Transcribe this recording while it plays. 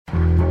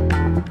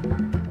From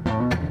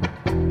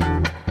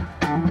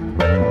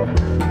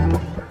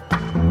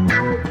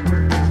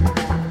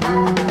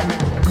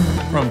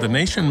The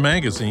Nation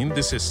magazine,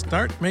 this is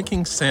Start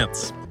Making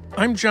Sense.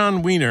 I'm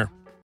John Wiener.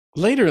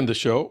 Later in the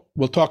show,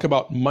 we'll talk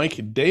about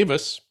Mike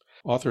Davis,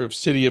 author of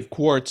City of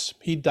Quartz.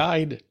 He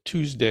died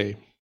Tuesday.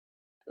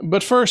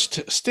 But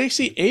first,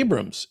 Stacey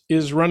Abrams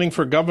is running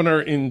for governor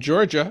in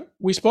Georgia.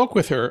 We spoke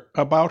with her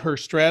about her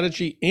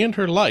strategy and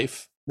her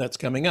life. That's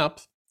coming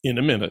up in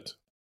a minute.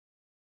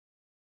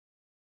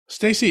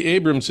 Stacey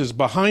Abrams is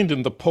behind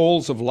in the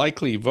polls of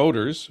likely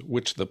voters,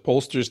 which the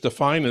pollsters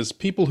define as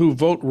people who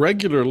vote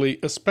regularly,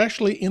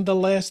 especially in the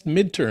last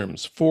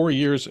midterms 4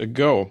 years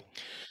ago.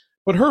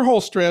 But her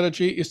whole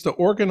strategy is to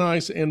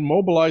organize and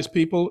mobilize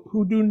people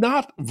who do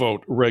not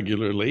vote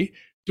regularly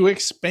to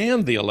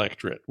expand the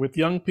electorate with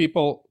young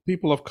people,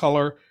 people of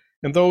color,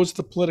 and those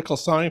the political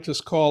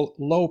scientists call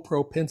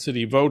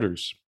low-propensity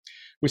voters.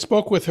 We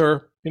spoke with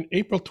her in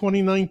April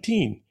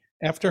 2019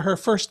 after her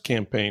first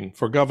campaign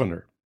for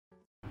governor.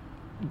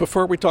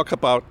 Before we talk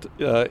about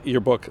your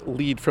book,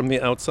 Lead from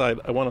the Outside,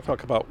 I want to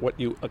talk about what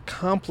you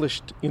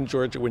accomplished in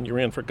Georgia when you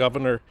ran for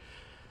governor.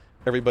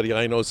 Everybody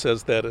I know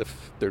says that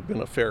if there'd been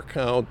a fair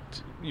count,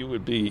 you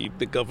would be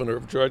the governor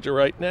of Georgia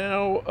right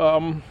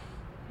now.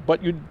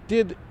 But you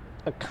did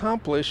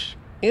accomplish,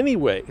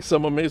 anyway,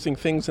 some amazing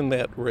things in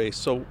that race.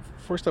 So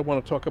first I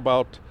want to talk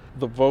about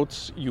the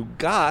votes you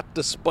got,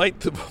 despite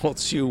the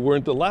votes you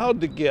weren't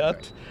allowed to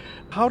get.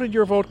 How did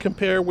your vote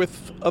compare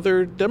with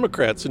other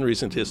Democrats in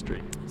recent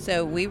history?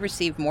 So we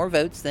received more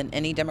votes than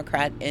any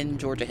Democrat in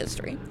Georgia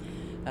history,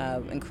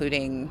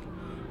 including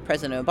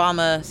President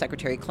Obama,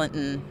 Secretary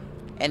Clinton,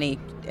 any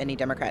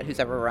Democrat who's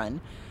ever run.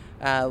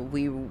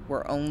 We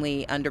were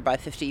only under by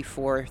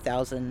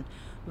 54,000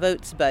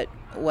 votes, but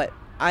what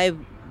I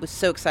was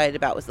so excited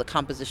about was the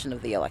composition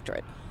of the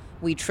electorate.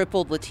 We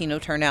tripled Latino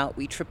turnout.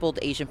 We tripled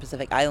Asian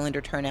Pacific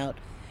Islander turnout.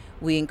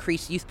 We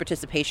increased youth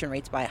participation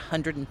rates by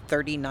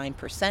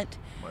 139%.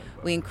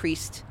 We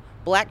increased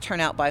black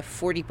turnout by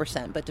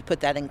 40%. But to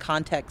put that in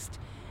context,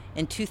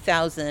 in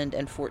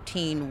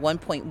 2014,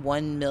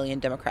 1.1 million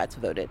Democrats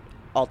voted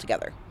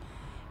altogether.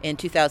 In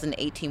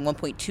 2018,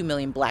 1.2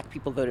 million black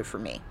people voted for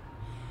me.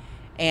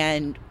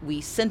 And we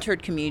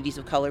centered communities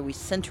of color. We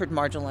centered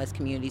marginalized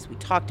communities. We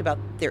talked about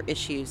their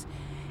issues.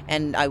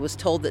 And I was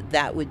told that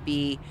that would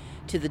be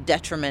to the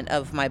detriment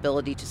of my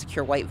ability to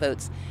secure white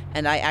votes.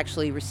 And I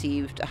actually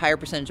received a higher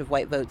percentage of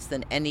white votes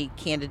than any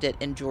candidate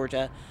in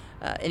Georgia,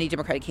 any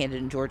Democratic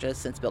candidate in Georgia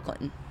since Bill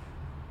Clinton.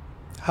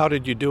 How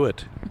did you do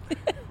it?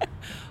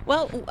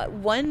 Well,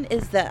 one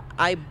is that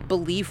I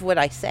believe what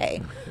I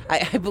say.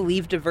 I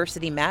believe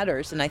diversity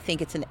matters, and I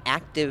think it's an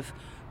active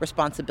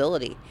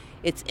responsibility.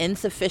 It's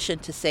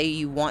insufficient to say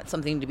you want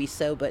something to be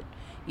so, but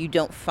you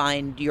don't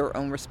find your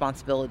own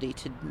responsibility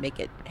to make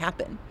it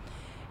happen.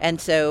 And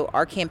so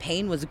our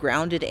campaign was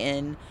grounded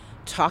in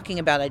talking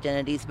about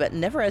identities, but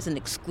never as an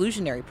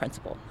exclusionary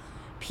principle.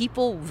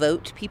 People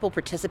vote, people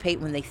participate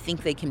when they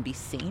think they can be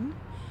seen.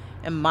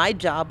 And my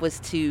job was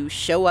to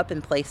show up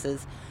in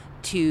places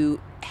to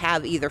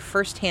have either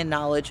firsthand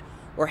knowledge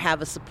or have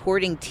a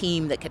supporting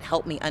team that could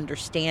help me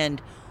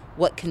understand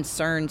what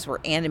concerns were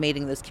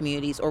animating those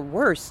communities, or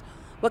worse,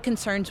 what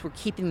concerns were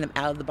keeping them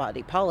out of the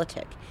body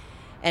politic.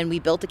 And we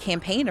built a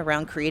campaign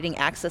around creating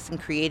access and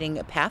creating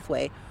a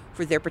pathway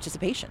for their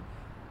participation.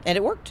 And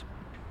it worked.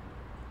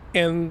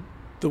 And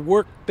the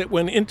work that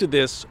went into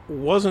this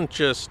wasn't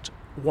just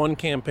one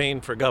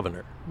campaign for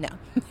governor. No.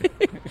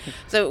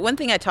 So one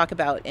thing I talk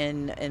about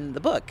in the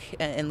book,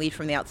 and Lead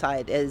from the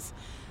Outside, is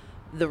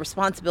the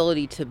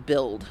responsibility to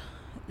build,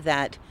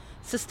 that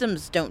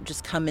systems don't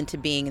just come into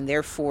being, and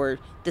therefore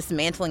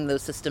dismantling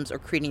those systems or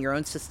creating your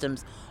own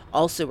systems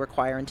also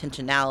require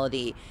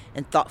intentionality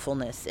and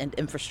thoughtfulness and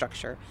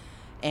infrastructure.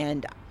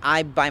 And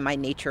I, by my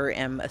nature,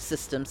 am a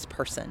systems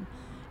person.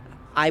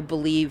 I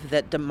believe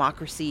that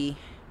democracy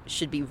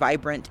should be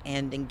vibrant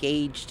and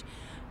engaged,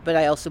 but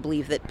I also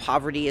believe that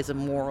poverty is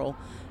immoral,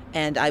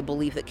 and I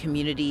believe that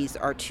communities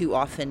are too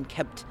often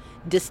kept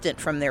distant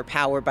from their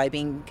power by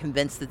being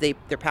convinced that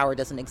their power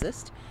doesn't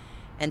exist.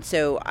 And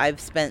so I've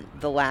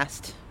spent the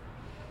last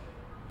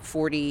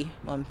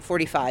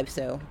 45,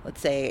 so let's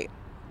say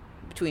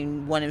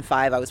between 1 and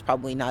 5, I was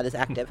probably not as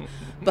active.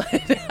 But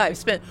I've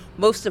spent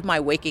most of my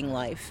waking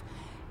life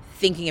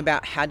thinking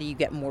about how do you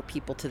get more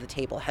people to the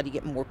table? How do you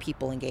get more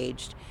people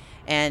engaged?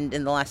 And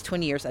in the last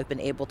 20 years, I've been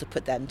able to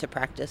put that into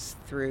practice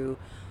through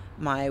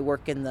my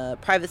work in the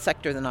private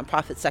sector, the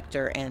nonprofit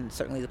sector, and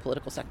certainly the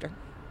political sector.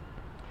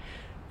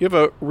 You have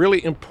a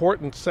really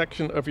important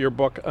section of your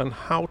book on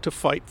how to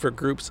fight for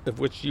groups of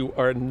which you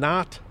are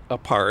not a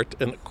part.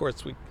 And of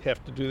course, we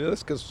have to do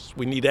this because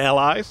we need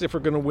allies if we're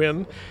going to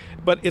win.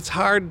 But it's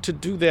hard to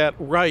do that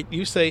right.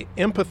 You say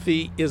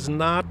empathy is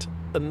not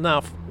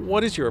enough.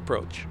 What is your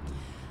approach?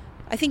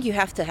 I think you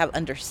have to have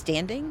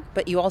understanding,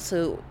 but you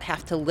also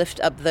have to lift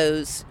up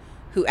those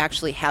who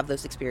actually have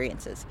those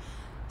experiences.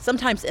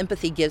 Sometimes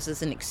empathy gives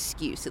us an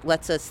excuse. It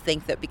lets us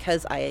think that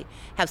because I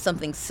have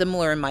something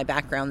similar in my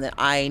background that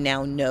I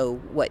now know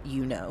what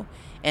you know,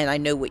 and I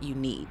know what you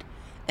need.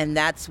 And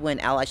that's when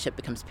allyship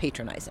becomes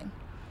patronizing.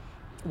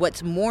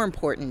 What's more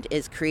important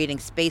is creating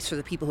space for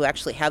the people who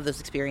actually have those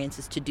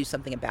experiences to do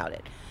something about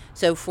it.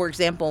 So, for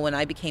example, when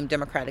I became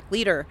Democratic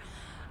leader,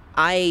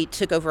 I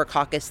took over a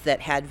caucus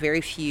that had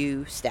very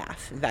few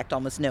staff, in fact,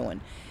 almost no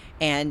one.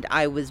 And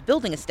I was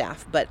building a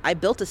staff, but I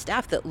built a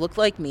staff that looked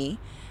like me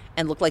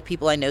and looked like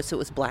people I know, so it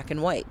was black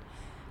and white.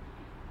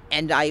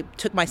 And I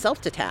took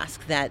myself to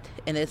task that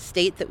in a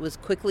state that was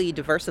quickly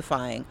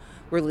diversifying,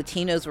 where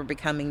Latinos were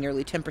becoming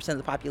nearly 10% of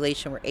the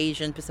population, where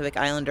Asian Pacific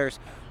Islanders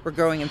were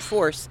growing in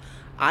force,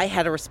 I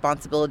had a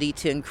responsibility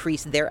to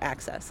increase their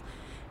access.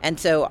 And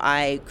so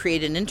I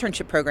created an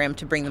internship program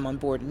to bring them on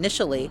board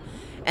initially,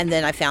 and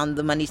then I found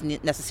the monies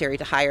necessary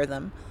to hire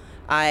them.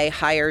 I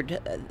hired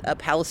a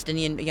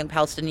young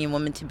Palestinian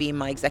woman to be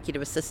my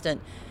executive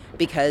assistant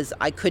because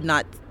I could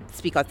not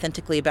speak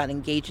authentically about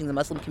engaging the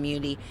Muslim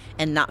community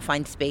and not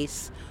find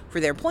space for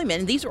their employment.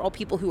 And these are all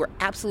people who were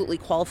absolutely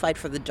qualified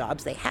for the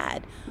jobs they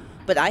had.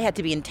 But I had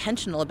to be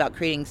intentional about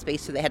creating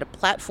space so they had a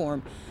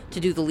platform to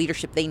do the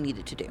leadership they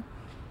needed to do.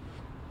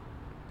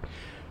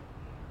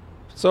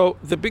 So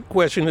the big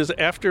question is,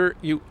 after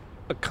you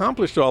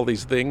accomplished all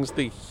these things,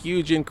 the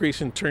huge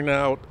increase in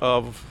turnout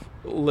of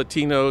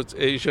Latinos,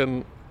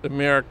 Asian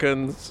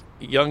Americans,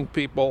 young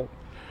people,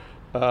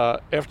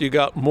 after you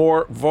got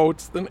more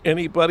votes than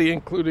anybody,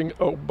 including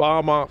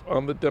Obama,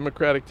 on the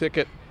Democratic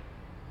ticket,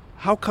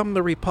 how come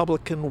the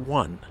Republican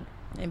won?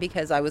 And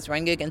because I was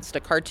running against a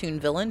cartoon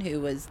villain who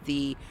was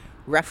the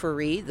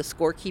referee, the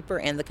scorekeeper,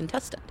 and the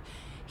contestant.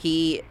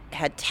 He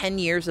had 10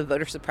 years of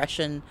voter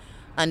suppression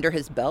under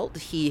his belt.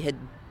 He had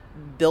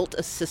built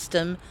a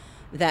system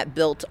that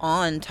built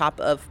on top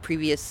of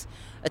previous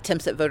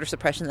attempts at voter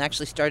suppression that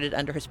actually started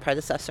under his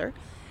predecessor.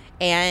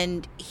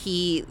 And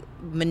he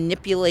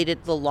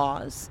manipulated the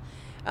laws,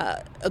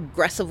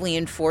 aggressively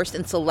enforced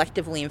and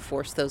selectively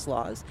enforced those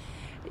laws.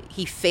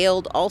 He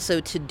failed also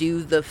to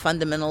do the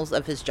fundamentals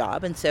of his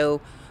job. And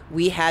so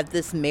we had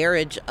this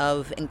marriage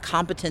of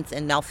incompetence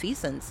and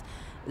malfeasance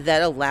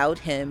that allowed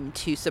him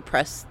to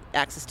suppress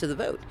access to the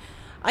vote.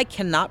 I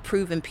cannot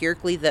prove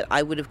empirically that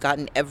I would have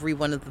gotten every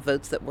one of the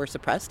votes that were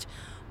suppressed.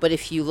 But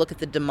if you look at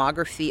the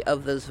demography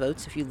of those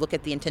votes, if you look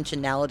at the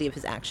intentionality of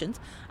his actions,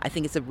 I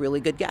think it's a really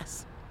good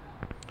guess.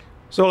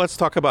 So let's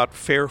talk about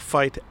Fair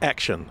Fight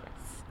Action.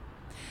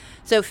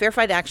 So Fair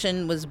Fight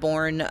Action was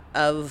born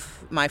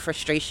of my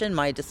frustration,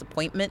 my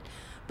disappointment,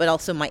 but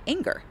also my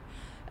anger.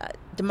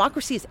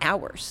 Democracy is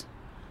ours.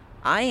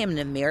 I am an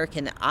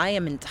American. I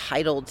am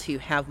entitled to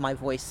have my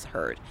voice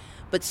heard.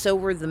 But so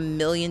were the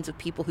millions of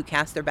people who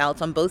cast their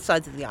ballots on both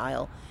sides of the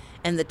aisle,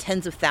 and the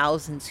tens of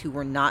thousands who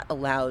were not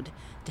allowed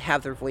to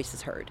have their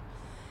voices heard.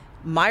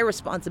 My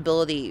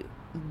responsibility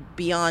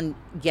beyond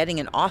getting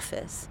an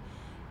office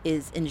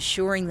is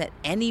ensuring that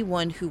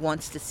anyone who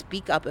wants to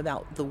speak up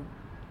about the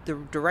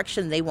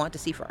direction they want to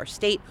see for our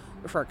state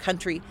or for our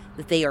country,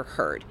 that they are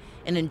heard.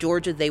 And in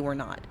Georgia, they were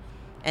not.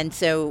 And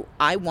so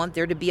I want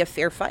there to be a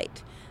fair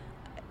fight.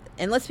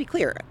 And let's be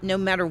clear, no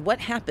matter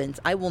what happens,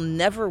 I will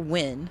never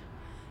win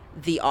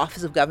the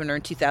office of governor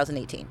in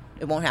 2018.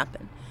 It won't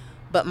happen.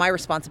 But my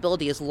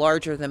responsibility is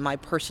larger than my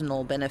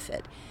personal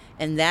benefit.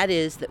 And that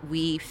is that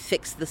we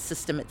fix the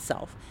system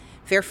itself.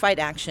 Fair Fight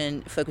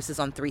Action focuses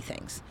on three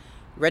things: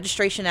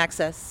 registration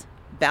access,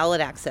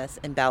 ballot access,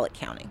 and ballot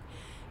counting.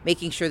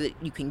 Making sure that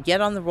you can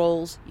get on the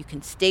rolls, you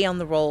can stay on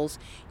the rolls,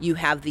 you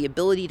have the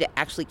ability to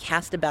actually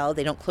cast a ballot.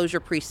 They don't close your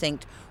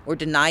precinct or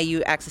deny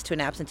you access to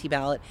an absentee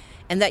ballot,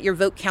 and that your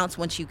vote counts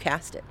once you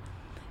cast it.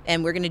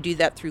 And we're going to do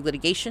that through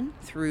litigation,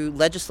 through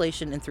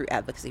legislation, and through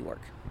advocacy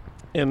work.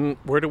 And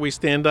where do we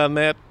stand on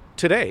that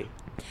today?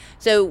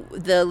 So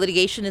the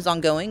litigation is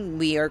ongoing.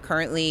 We are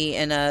currently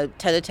in a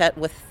tete-a-tete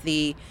with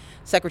the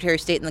Secretary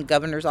of State in the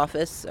governor's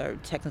office, or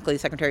technically the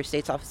Secretary of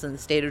State's office in the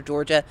state of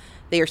Georgia.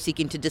 They are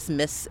seeking to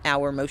dismiss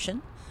our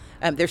motion.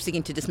 They're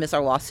seeking to dismiss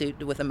our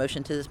lawsuit with a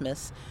motion to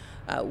dismiss.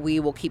 We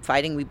will keep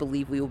fighting. We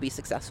believe we will be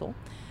successful.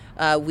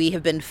 We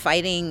have been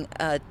fighting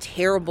a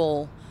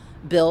terrible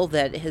bill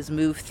that has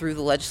moved through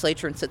the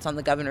legislature and sits on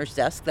the governor's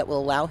desk that will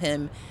allow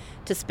him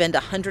to spend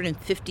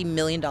 $150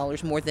 million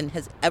more than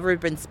has ever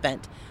been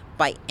spent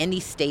by any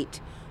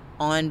state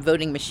on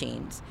voting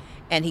machines.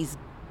 And he's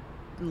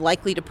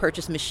likely to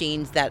purchase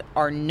machines that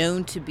are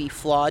known to be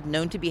flawed,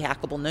 known to be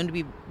hackable, known to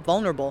be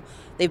vulnerable.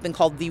 They've been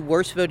called the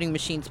worst voting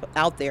machines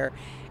out there.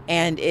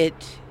 And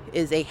it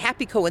is a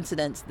happy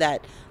coincidence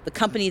that the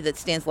company that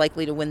stands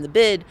likely to win the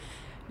bid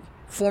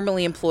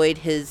formerly employed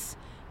his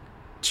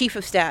chief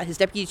of staff, his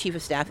deputy chief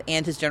of staff,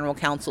 and his general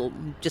counsel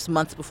just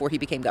months before he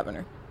became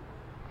governor.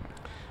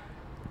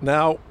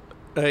 Now,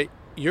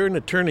 you're an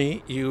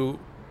attorney. You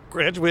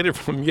graduated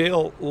from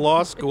Yale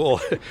Law School.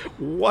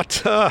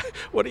 What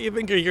do you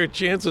think are your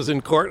chances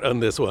in court on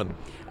this one?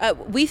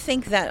 We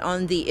think that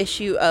on the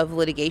issue of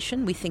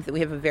litigation, we think that we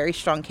have a very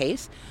strong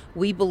case.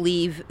 We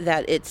believe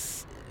that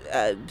it's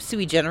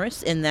sui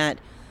generis in that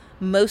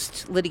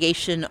most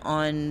litigation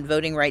on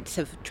voting rights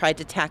have tried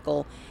to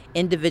tackle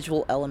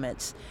individual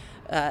elements,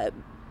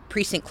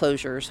 precinct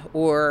closures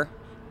or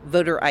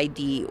voter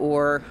ID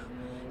or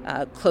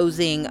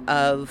closing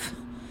of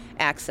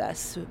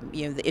access,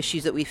 the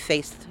issues that we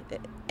faced,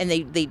 and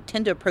they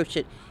tend to approach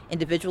it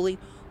individually.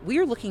 We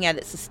are looking at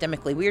it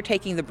systemically. We are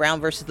taking the Brown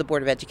versus the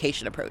Board of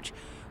Education approach,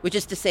 which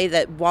is to say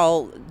that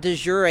while de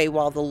jure,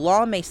 while the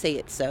law may say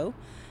it's so,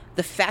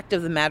 the fact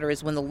of the matter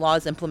is when the law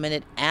is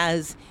implemented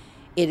as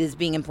it is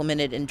being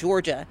implemented in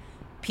Georgia,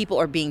 people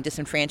are being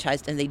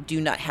disenfranchised and they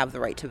do not have the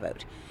right to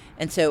vote.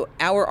 And so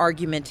our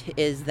argument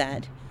is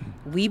that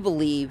we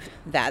believe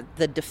that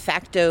the de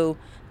facto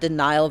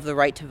denial of the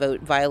right to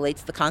vote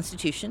violates the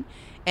Constitution,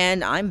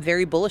 and I'm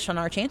very bullish on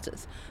our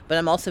chances. But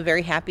I'm also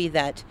very happy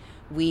that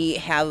we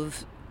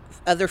have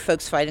other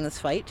folks fighting this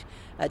fight.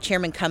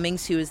 Chairman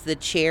Cummings, who is the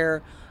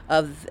chair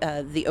of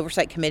the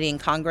Oversight Committee in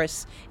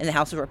Congress in the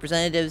House of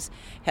Representatives,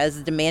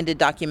 has demanded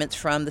documents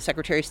from the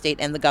Secretary of State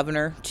and the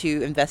governor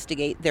to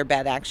investigate their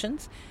bad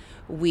actions.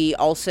 We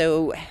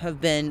also have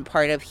been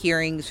part of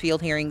hearings,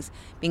 field hearings,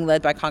 being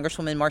led by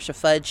Congresswoman Marcia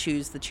Fudge,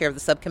 who's the chair of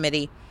the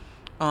subcommittee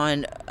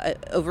on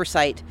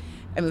oversight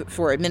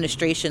for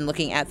administration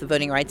looking at the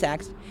Voting Rights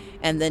Act.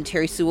 And then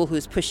Terry Sewell, who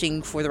is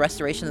pushing for the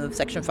restoration of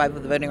Section 5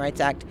 of the Voting Rights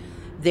Act.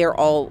 They're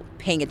all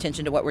paying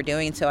attention to what we're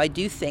doing. And so I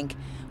do think,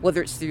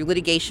 whether it's through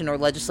litigation or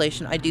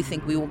legislation, I do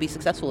think we will be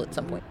successful at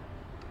some point.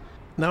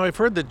 Now, I've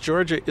heard that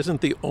Georgia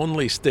isn't the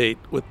only state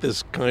with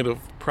this kind of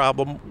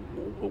problem.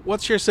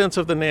 What's your sense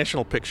of the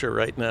national picture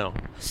right now?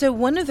 So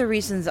one of the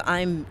reasons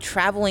I'm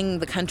traveling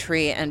the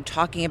country and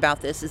talking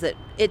about this is that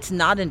it's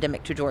not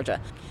endemic to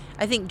Georgia.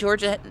 I think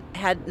Georgia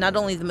had not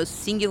only the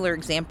most singular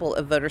example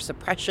of voter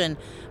suppression,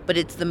 but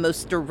it's the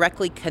most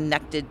directly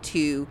connected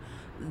to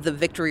the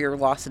victory or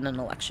loss in an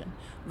election.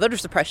 Voter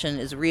suppression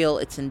is real,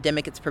 it's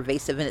endemic, it's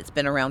pervasive, and it's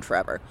been around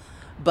forever.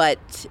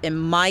 But in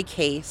my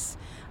case,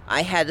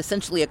 I had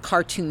essentially a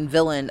cartoon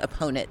villain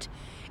opponent,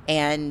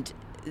 and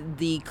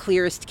the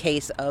clearest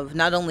case of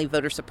not only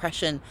voter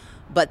suppression,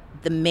 but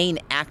the main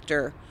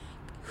actor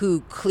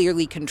who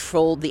clearly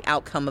controlled the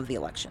outcome of the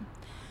election.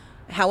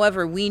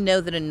 However, we know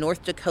that in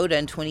North Dakota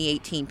in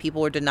 2018,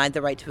 people were denied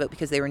the right to vote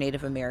because they were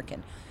Native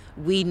American.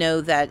 We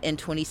know that in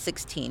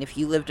 2016, if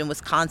you lived in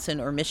Wisconsin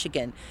or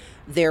Michigan,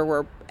 there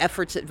were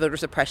efforts at voter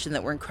suppression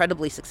that were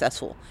incredibly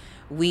successful.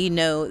 We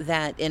know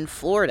that in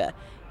Florida,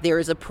 there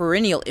is a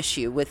perennial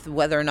issue with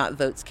whether or not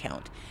votes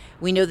count.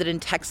 We know that in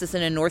Texas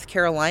and in North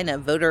Carolina,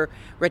 voter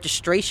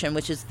registration,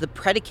 which is the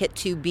predicate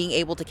to being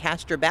able to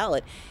cast your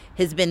ballot,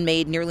 has been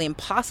made nearly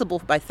impossible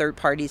by third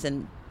parties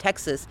in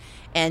Texas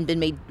and been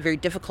made very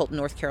difficult in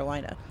North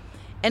Carolina.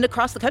 And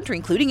across the country,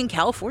 including in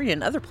California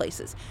and other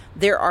places,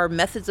 there are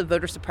methods of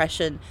voter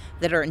suppression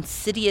that are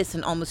insidious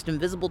and almost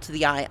invisible to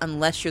the eye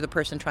unless you're the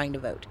person trying to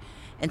vote.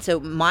 And so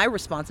my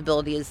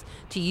responsibility is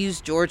to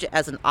use Georgia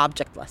as an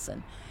object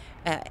lesson.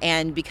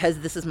 And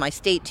because this is my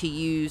state, to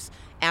use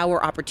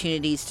our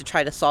opportunities to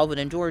try to solve it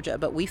in Georgia.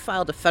 But we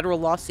filed a federal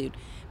lawsuit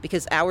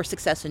because our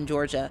success in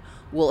Georgia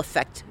will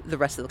affect the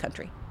rest of the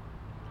country.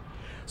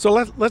 So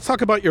let's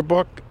talk about your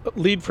book,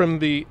 Lead from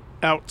the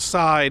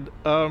Outside.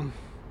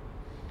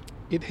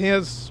 It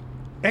has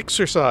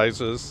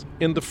exercises.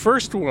 In the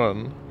first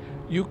one,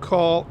 you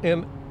call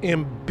an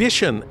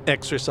ambition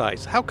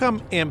exercise. How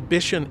come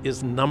ambition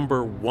is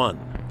number one?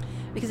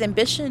 Because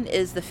ambition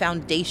is the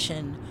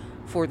foundation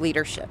for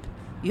leadership.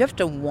 You have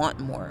to want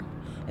more.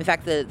 In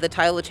fact, the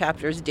title of the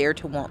chapter is Dare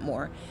to Want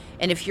More.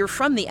 And if you're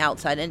from the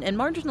outside, and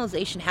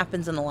marginalization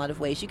happens in a lot of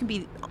ways. You can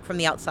be from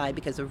the outside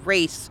because of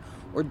race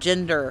or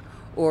gender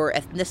or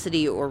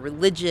ethnicity or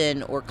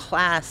religion or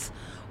class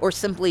or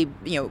simply,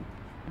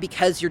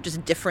 because you're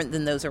just different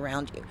than those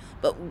around you.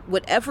 But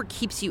whatever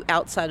keeps you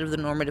outside of the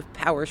normative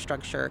power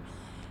structure,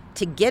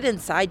 to get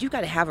inside, you've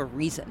got to have a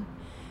reason.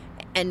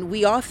 And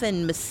we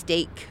often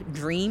mistake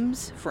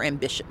dreams for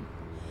ambition.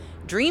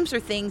 Dreams are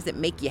things that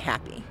make you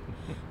happy,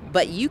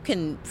 but you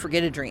can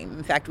forget a dream.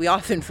 In fact, we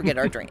often forget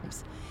our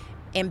dreams.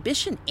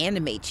 Ambition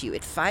animates you,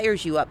 it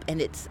fires you up,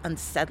 and it's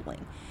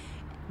unsettling.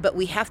 But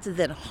we have to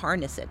then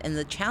harness it. And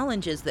the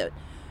challenge is that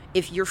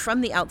if you're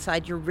from the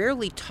outside, you're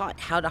rarely taught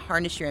how to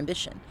harness your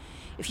ambition.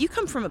 If you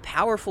come from a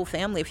powerful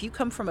family, if you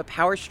come from a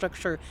power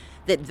structure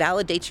that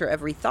validates your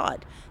every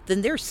thought,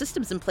 then there are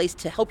systems in place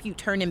to help you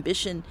turn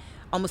ambition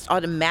almost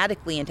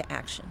automatically into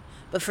action.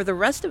 But for the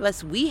rest of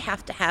us, we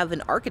have to have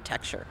an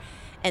architecture.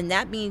 And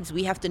that means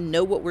we have to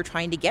know what we're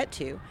trying to get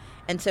to.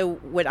 And so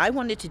what I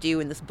wanted to do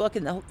in this book,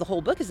 and the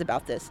whole book is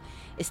about this,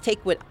 is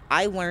take what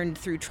I learned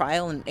through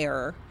trial and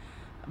error,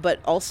 but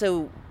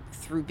also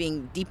through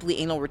being deeply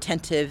anal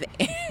retentive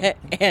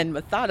and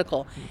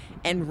methodical,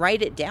 and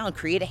write it down,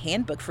 create a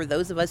handbook for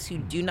those of us who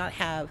do not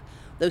have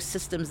those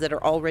systems that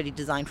are already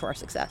designed for our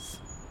success.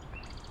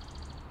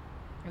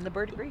 And the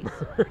bird agrees.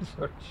 Birds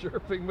are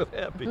chirping with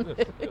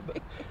happiness.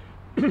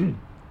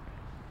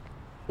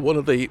 One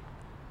of the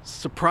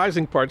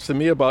surprising parts to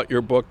me about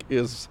your book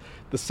is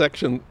the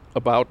section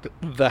about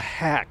the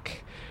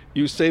hack.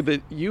 You say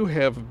that you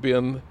have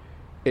been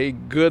a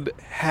good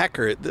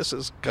hacker. This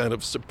is kind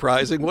of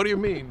surprising. What do you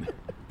mean?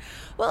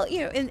 Well,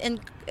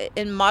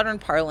 in modern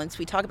parlance,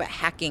 we talk about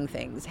hacking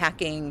things,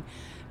 hacking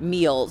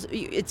meals.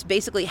 It's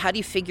basically how do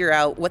you figure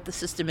out what the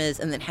system is,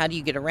 and then how do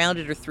you get around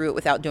it or through it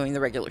without doing the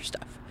regular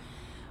stuff.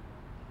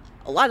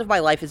 a lot of my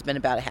life has been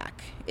about a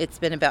hack. It's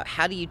been about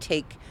how do you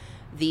take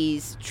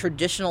these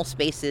traditional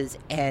spaces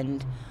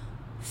and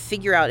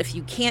figure out, if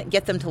you can't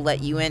get them to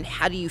let you in,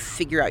 how do you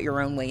figure out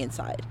your own way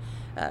inside?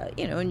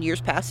 In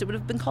years past, it would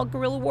have been called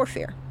guerrilla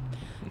warfare.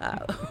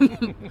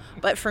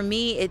 But for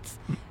me,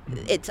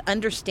 it's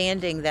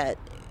understanding that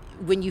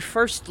when you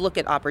first look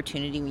at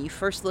opportunity, when you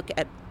first look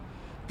at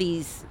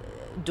these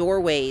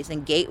doorways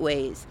and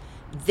gateways,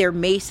 there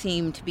may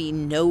seem to be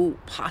no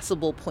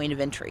possible point of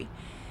entry.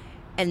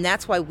 And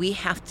that's why we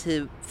have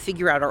to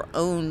figure out our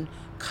own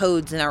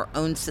codes and our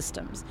own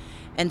systems.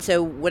 And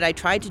so what I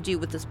tried to do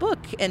with this book,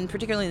 and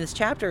particularly in this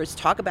chapter, is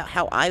talk about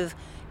how I've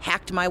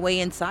hacked my way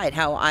inside,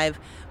 how I've,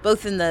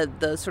 both in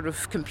the sort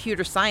of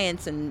computer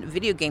science and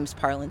video games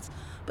parlance,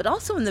 but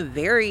also in the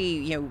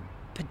very,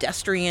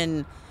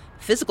 pedestrian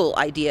physical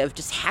idea of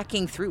just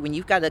hacking through. When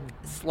you've got to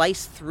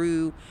slice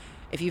through,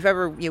 if you've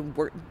ever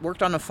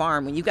worked on a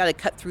farm, when you've got to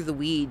cut through the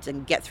weeds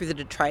and get through the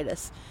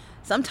detritus,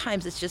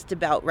 sometimes it's just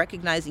about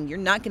recognizing you're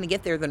not going to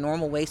get there the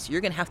normal way, so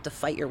you're going to have to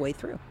fight your way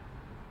through.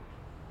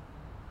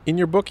 In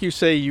your book, you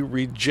say you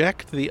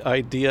reject the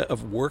idea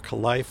of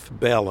work-life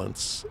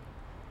balance.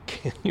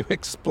 Can you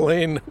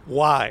explain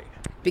why?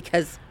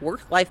 Because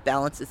work-life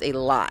balance is a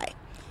lie.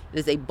 It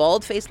is a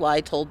bald-faced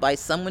lie told by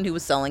someone who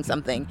was selling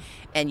something,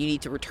 and you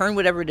need to return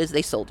whatever it is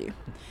they sold you.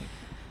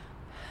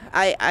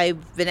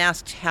 I've been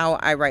asked how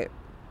I write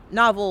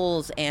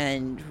novels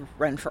and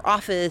run for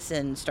office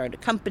and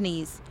started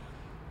companies.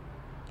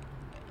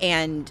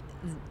 And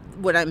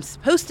what I'm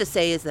supposed to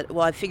say is that,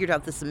 well, I figured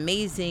out this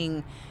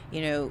amazing,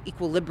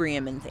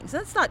 equilibrium and things.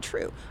 That's not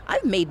true.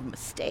 I've made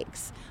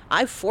mistakes.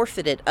 I've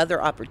forfeited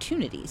other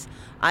opportunities.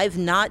 I've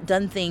not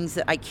done things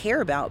that I care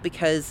about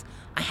because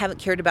I haven't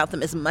cared about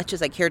them as much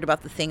as I cared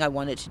about the thing I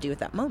wanted to do at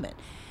that moment.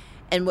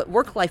 And what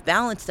work-life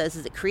balance does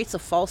is it creates a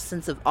false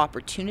sense of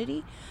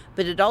opportunity,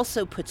 but it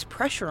also puts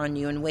pressure on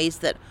you in ways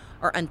that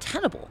are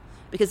untenable,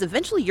 because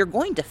eventually you're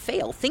going to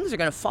fail. Things are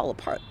going to fall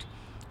apart.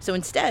 So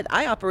instead,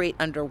 I operate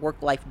under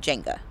work-life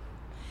Jenga.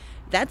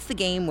 That's the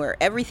game where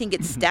everything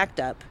gets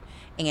stacked up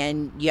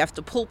and you have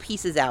to pull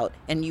pieces out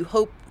and you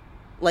hope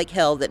like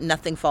hell that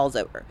nothing falls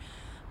over.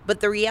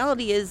 But the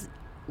reality is,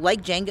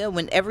 like Jenga,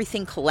 when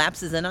everything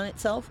collapses in on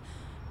itself,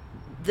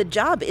 the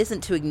job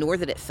isn't to ignore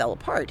that it fell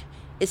apart.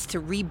 It's to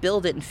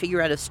rebuild it and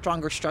figure out a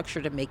stronger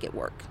structure to make it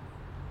work.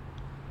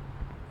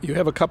 You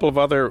have a couple of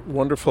other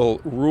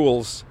wonderful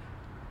rules.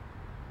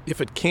 If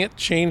it can't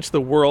change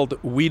the world,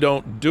 we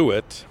don't do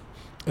it.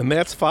 And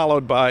that's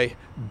followed by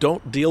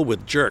don't deal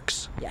with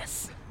jerks.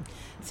 Yes.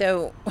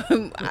 So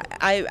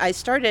I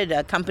started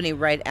a company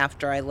right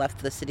after I left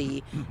the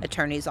city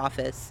attorney's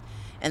office,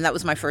 and that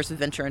was my first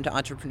venture into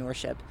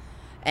entrepreneurship.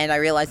 And I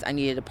realized I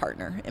needed a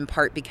partner, in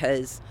part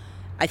because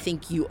I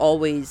think you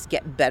always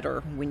get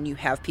better when you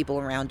have people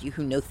around you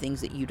who know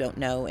things that you don't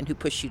know and who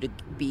push you to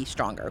be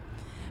stronger.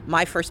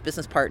 My first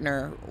business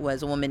partner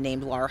was a woman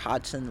named Laura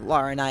Hodgson.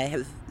 Laura and I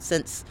have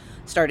since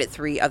started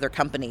 3 other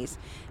companies.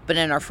 But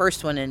in our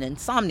first one, in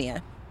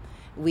Insomnia,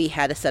 we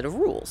had a set of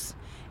rules.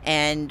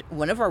 And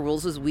one of our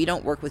rules was we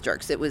don't work with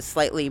jerks. It was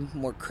slightly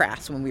more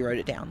crass when we wrote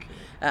it down.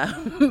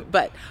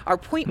 But our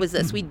point was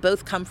this. We'd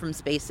both come from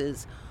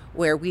spaces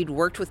where we'd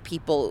worked with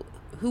people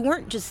who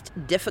weren't just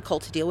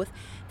difficult to deal with.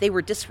 They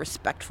were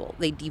disrespectful.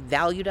 They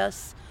devalued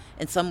us,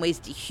 in some ways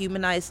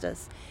dehumanized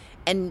us.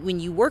 And when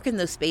you work in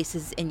those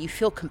spaces and you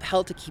feel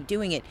compelled to keep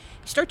doing it,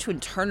 you start to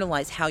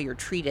internalize how you're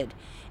treated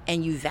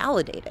and you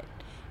validate it.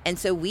 And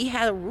so we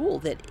had a rule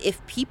that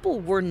if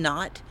people were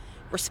not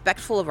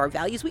respectful of our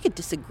values, we could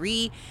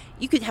disagree.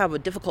 You could have a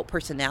difficult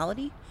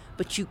personality,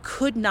 but you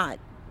could not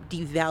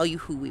devalue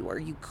who we were.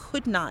 You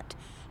could not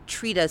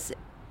treat us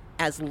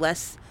as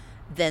less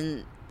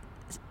than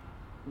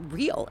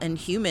real and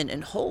human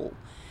and whole.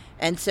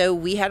 And so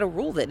we had a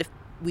rule that if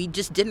we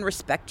just didn't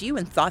respect you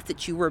and thought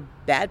that you were a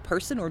bad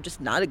person or just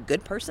not a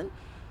good person,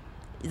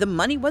 the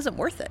money wasn't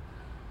worth it.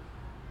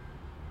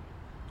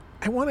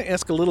 I want to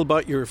ask a little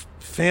about your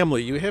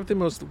family. You have the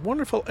most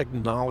wonderful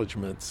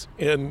acknowledgments,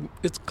 and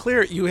it's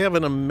clear you have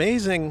an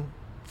amazing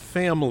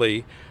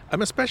family.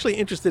 I'm especially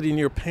interested in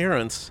your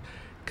parents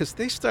because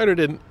they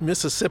started in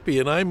Mississippi,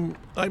 and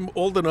I'm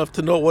old enough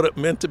to know what it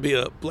meant to be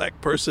a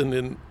black person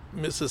in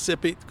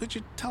Mississippi. Could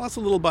you tell us a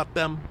little about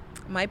them?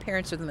 My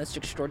parents are the most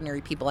extraordinary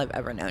people I've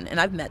ever known, and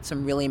I've met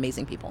some really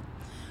amazing people.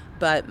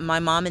 But my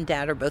mom and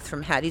dad are both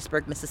from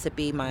Hattiesburg,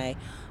 Mississippi. My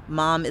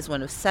mom is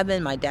one of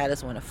 7. My dad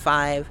is one of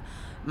 5.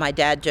 My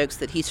dad jokes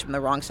that he's from the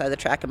wrong side of the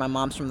track and my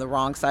mom's from the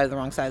wrong side of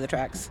the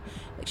tracks.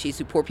 Like, she's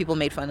who poor people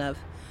made fun of.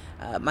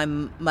 My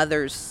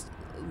mother's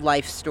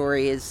life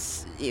story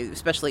is,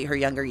 especially her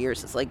younger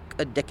years, is like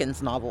a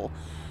Dickens novel.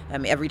 I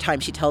mean, every time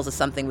she tells us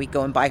something, we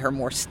go and buy her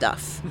more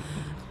stuff.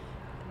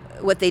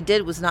 What they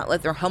did was not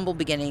let their humble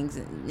beginnings,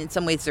 in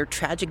some ways their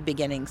tragic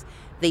beginnings,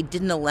 they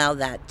didn't allow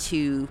that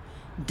to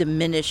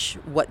diminish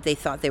what they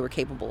thought they were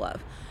capable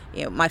of.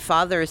 My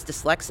father is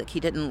dyslexic. He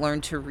didn't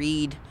learn to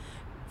read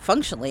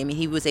functionally. I mean,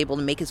 he was able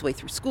to make his way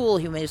through school.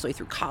 He made his way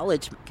through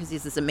college because he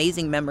has this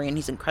amazing memory and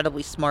he's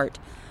incredibly smart.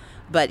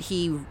 But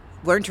he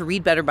learned to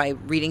read better by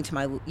reading to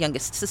my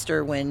youngest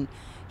sister when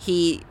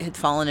he had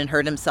fallen and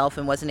hurt himself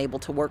and wasn't able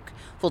to work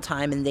full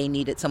time, and they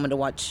needed someone to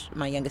watch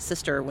my youngest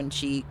sister when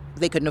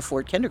they couldn't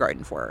afford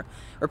kindergarten for her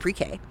or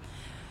pre-K.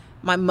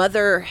 My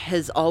mother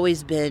has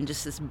always been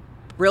just this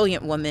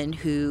brilliant woman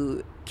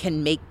who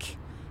can make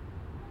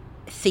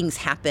things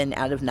happen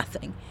out of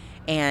nothing.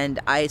 And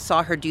I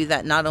saw her do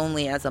that not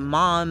only as a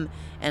mom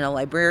and a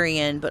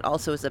librarian, but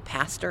also as a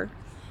pastor.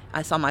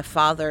 I saw my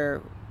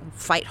father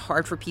fight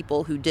hard for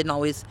people who didn't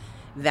always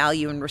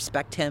value and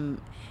respect him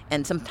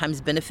and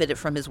sometimes benefited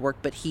from his work,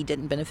 but he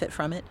didn't benefit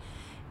from it.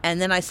 And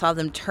then I saw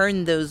them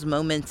turn those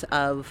moments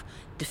of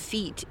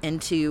defeat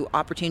into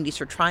opportunities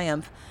for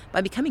triumph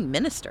by becoming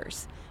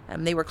ministers.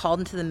 They were called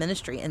into the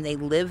ministry, and they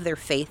live their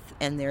faith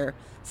and their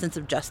sense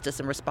of justice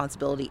and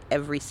responsibility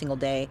every single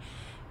day.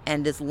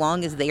 And as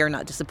long as they are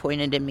not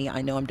disappointed in me,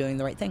 I know I'm doing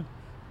the right thing.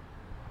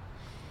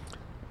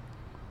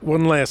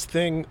 One last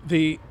thing.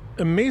 The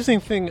amazing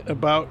thing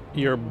about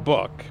your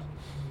book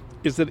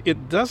is that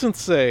it doesn't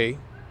say,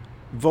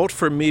 vote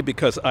for me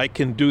because I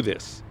can do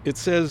this. It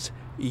says,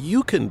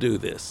 you can do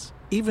this,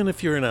 even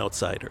if you're an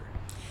outsider.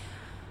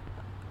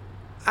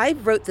 I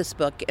wrote this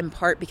book in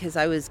part because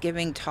I was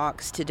giving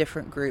talks to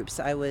different groups.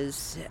 I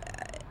was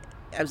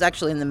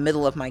actually in the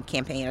middle of my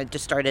campaign. I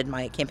just started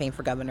my campaign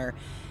for governor.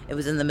 It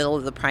was in the middle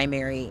of the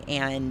primary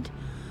and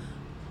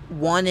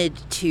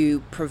wanted to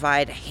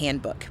provide a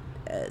handbook.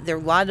 There are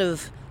a lot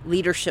of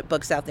leadership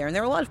books out there, and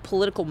there are a lot of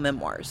political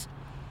memoirs.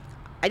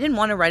 I didn't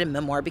want to write a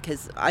memoir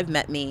because I've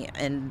met me,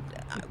 and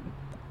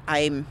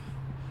I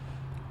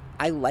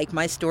like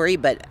my story,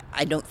 but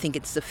I don't think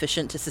it's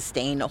sufficient to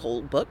sustain a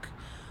whole book.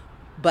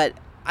 But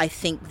I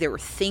think there were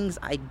things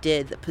I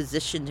did that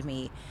positioned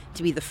me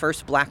to be the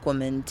first Black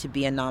woman to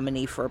be a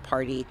nominee for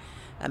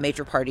a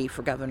major party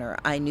for governor.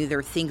 I knew there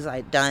were things I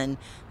had done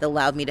that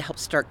allowed me to help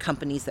start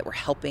companies that were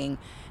helping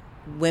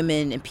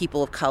women and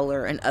people of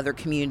color and other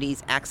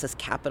communities access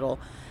capital.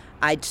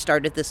 I'd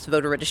started this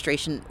voter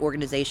registration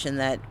organization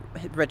that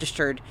had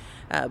registered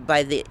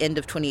by the end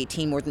of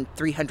 2018 more than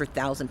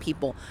 300,000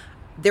 people.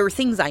 There were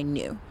things I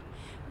knew,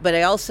 but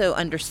I also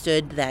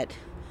understood that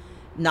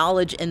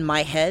knowledge in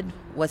my head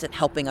wasn't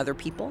helping other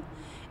people,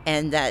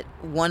 and that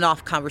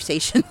one-off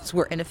conversations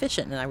were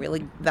inefficient, and I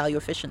really value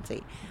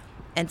efficiency.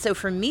 And so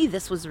for me,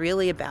 this was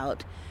really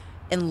about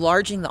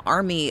enlarging the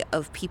army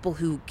of people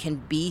who can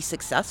be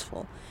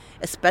successful,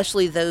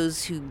 especially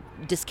those who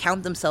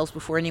discount themselves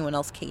before anyone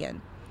else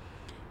can.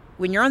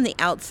 When you're on the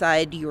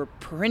outside, you're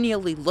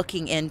perennially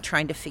looking in,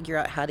 trying to figure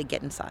out how to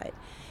get inside.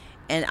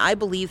 And I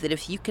believe that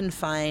if you can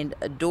find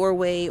a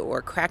doorway or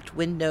a cracked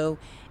window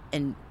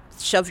and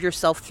shove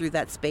yourself through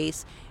that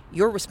space,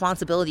 your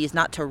responsibility is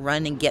not to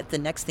run and get the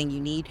next thing you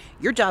need.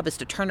 Your job is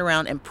to turn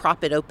around and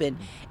prop it open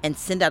and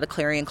send out a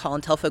clarion call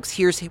and tell folks,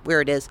 here's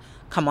where it is,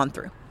 come on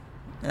through.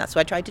 And that's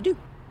what I tried to do.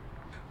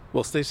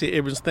 Well, Stacey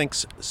Abrams,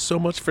 thanks so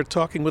much for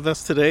talking with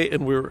us today,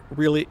 and we're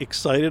really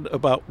excited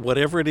about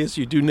whatever it is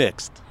you do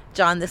next.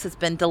 John, this has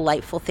been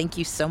delightful. Thank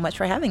you so much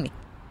for having me.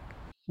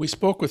 We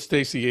spoke with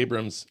Stacey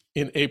Abrams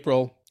in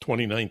April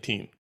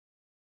 2019.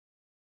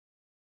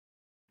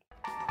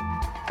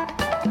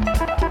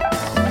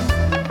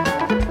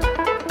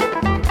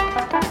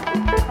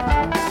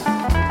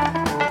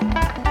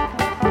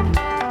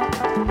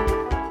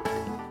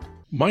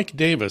 Mike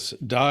Davis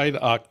died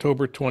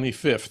October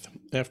 25th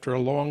after a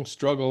long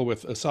struggle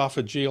with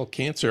esophageal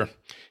cancer.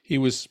 He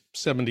was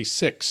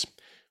 76.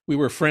 We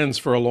were friends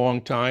for a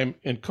long time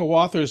and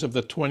co-authors of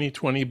the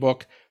 2020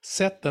 book,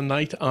 Set the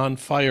Night on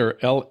Fire,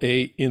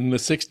 L.A. in the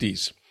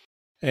 60s.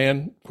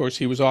 And, of course,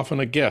 he was often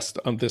a guest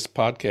on this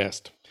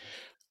podcast.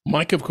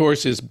 Mike, of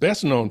course, is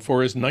best known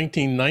for his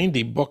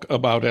 1990 book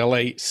about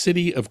L.A.,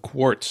 City of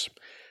Quartz.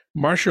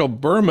 Marshall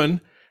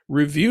Berman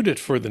reviewed it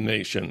for The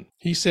Nation.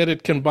 He said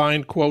it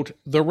combined, quote,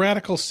 the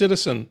radical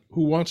citizen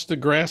who wants to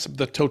grasp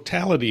the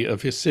totality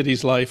of his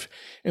city's life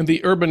and the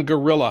urban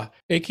guerrilla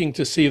aching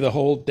to see the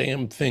whole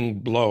damn thing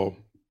blow.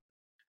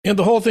 And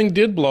the whole thing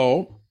did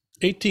blow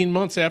 18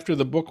 months after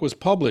the book was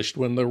published,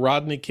 when the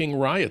Rodney King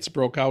riots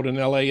broke out in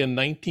L.A. in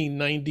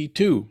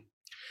 1992.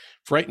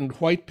 Frightened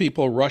white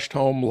people rushed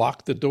home,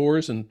 locked the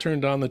doors, and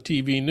turned on the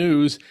TV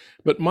news.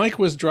 But Mike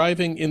was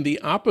driving in the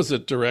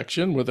opposite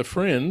direction with a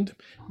friend.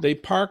 They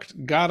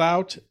parked, got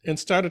out, and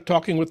started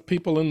talking with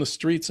people in the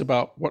streets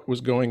about what was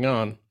going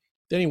on.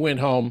 Then he went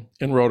home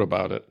and wrote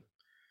about it.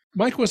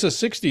 Mike was a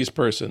 60s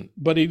person,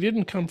 but he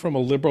didn't come from a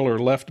liberal or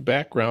left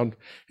background.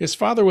 His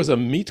father was a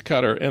meat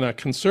cutter and a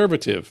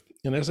conservative.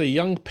 And as a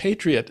young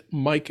patriot,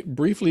 Mike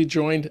briefly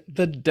joined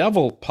the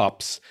Devil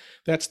Pups.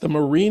 That's the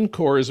Marine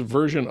Corps'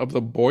 version of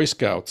the Boy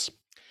Scouts.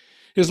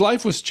 His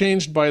life was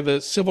changed by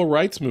the Civil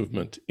Rights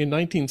Movement. In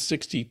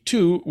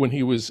 1962, when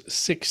he was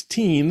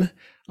 16,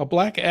 a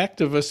black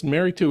activist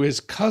married to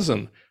his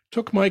cousin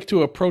took Mike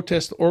to a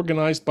protest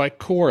organized by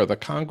CORE, the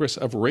Congress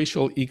of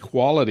Racial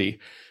Equality,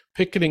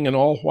 picketing an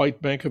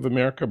all-white Bank of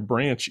America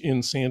branch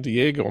in San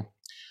Diego.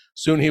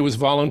 Soon he was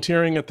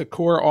volunteering at the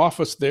CORE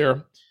office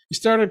there. He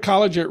started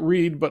college at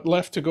Reed, but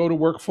left to go to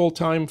work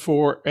full-time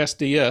for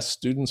SDS,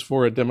 Students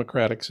for a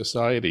Democratic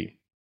Society.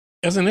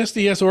 As an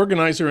SDS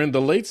organizer in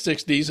the late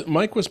 60s,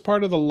 Mike was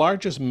part of the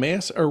largest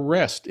mass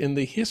arrest in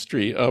the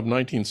history of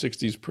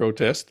 1960s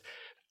protest.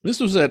 This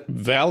was at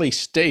Valley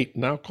State,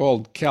 now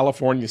called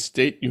California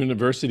State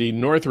University,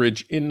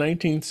 Northridge, in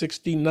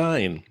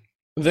 1969.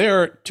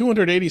 There,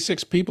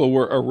 286 people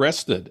were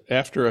arrested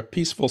after a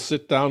peaceful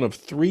sit-down of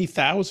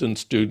 3,000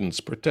 students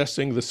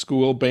protesting the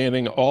school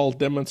banning all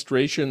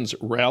demonstrations,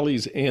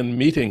 rallies, and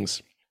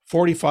meetings.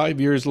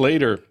 45 years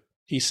later,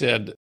 he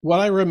said, "What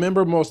I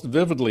remember most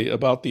vividly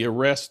about the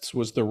arrests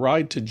was the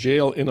ride to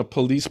jail in a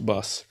police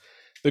bus.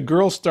 The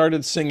girls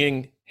started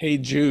singing, 'Hey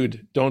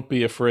Jude, Don't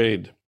Be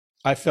Afraid.'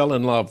 I fell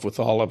in love with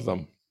all of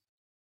them."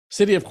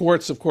 City of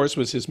Quartz, of course,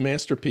 was his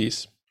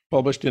masterpiece.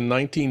 Published in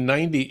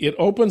 1990, it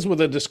opens with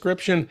a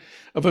description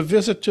of a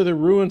visit to the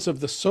ruins of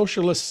the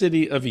socialist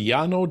city of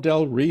Llano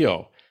del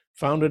Rio,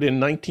 founded in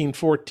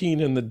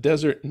 1914 in the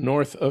desert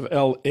north of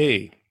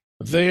L.A.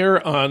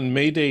 There, on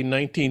May Day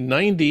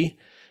 1990,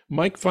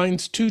 Mike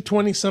finds two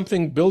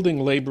 20-something building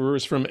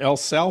laborers from El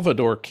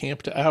Salvador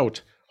camped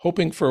out,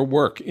 hoping for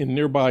work in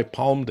nearby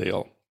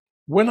Palmdale.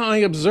 "When I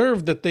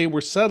observed that they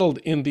were settled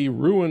in the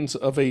ruins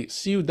of a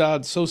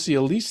Ciudad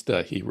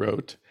Socialista," he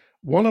wrote,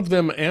 "one of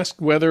them asked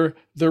whether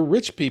the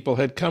rich people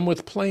had come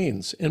with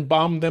planes and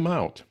bombed them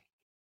out.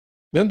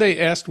 Then they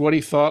asked what he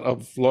thought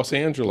of Los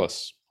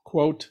Angeles.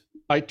 Quote,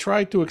 I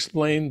tried to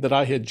explain that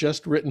I had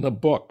just written a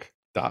book, ...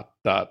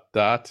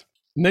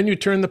 And then you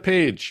turn the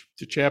page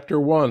to chapter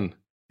 1,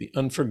 the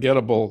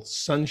unforgettable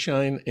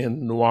Sunshine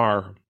and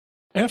Noir.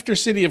 After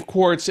City of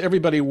Quartz,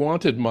 everybody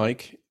wanted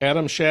Mike.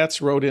 Adam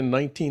Schatz wrote in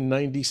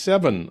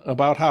 1997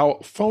 about how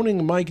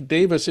phoning Mike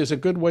Davis is a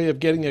good way of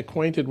getting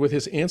acquainted with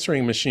his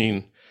answering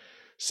machine.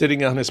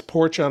 Sitting on his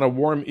porch on a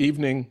warm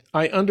evening,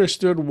 I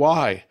understood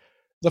why.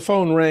 The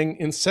phone rang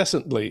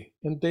incessantly,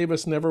 and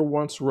Davis never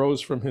once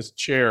rose from his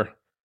chair.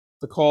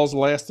 The calls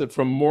lasted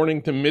from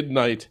morning to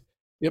midnight.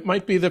 It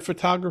might be the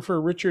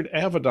photographer Richard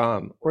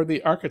Avedon or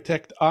the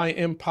architect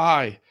I.M.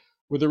 Pye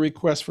with a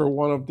request for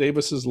one of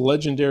Davis's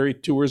legendary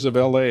tours of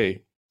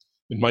L.A.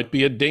 It might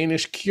be a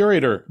Danish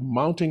curator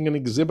mounting an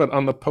exhibit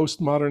on the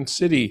postmodern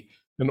city,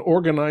 an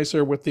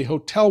organizer with the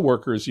Hotel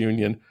Workers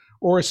Union,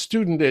 or a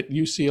student at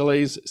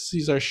UCLA's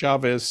Cesar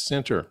Chavez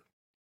Center.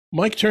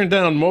 Mike turned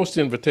down most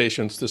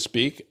invitations to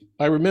speak.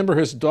 I remember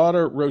his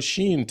daughter,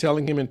 Roisin,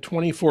 telling him in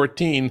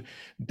 2014,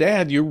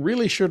 Dad, you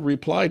really should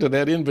reply to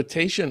that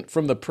invitation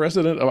from the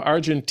president of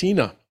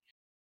Argentina.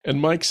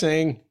 And Mike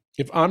saying,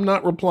 if I'm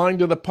not replying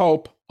to the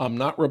Pope, I'm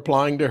not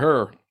replying to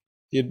her.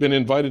 He had been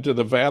invited to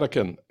the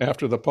Vatican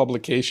after the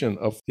publication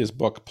of his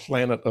book,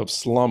 Planet of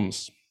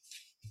Slums.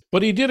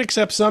 But he did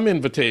accept some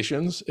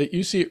invitations. At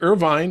UC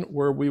Irvine,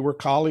 where we were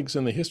colleagues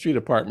in the history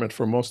department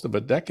for most of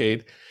a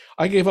decade,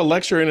 I gave a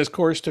lecture in his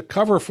course to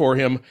cover for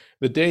him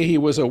the day he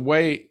was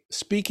away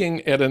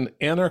speaking at an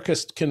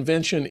anarchist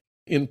convention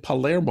in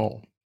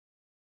Palermo.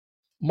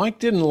 Mike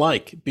didn't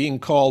like being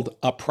called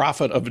a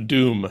prophet of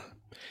doom.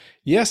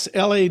 Yes,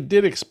 LA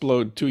did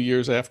explode 2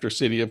 years after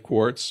City of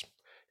Quartz.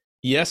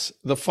 Yes,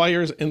 the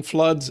fires and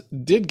floods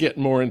did get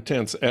more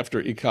intense after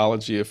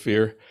Ecology of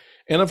Fear.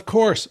 And of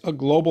course, a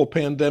global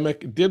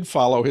pandemic did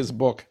follow his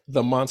book,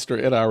 The Monster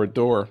at Our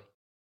Door.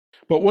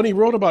 But when he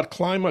wrote about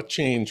climate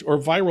change or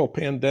viral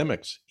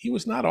pandemics, he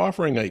was not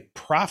offering a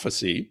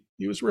prophecy.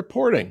 He was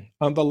reporting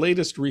on the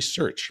latest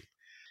research.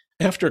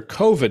 After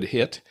COVID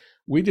hit,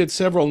 we did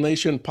several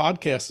Nation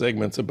podcast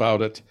segments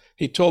about it.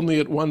 He told me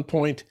at one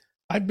point,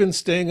 I've been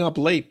staying up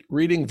late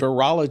reading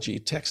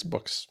virology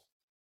textbooks.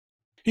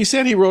 He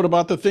said he wrote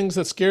about the things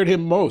that scared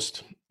him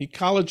most.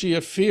 Ecology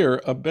of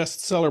Fear, a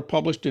bestseller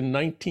published in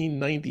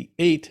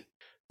 1998,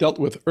 dealt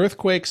with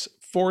earthquakes,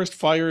 forest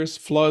fires,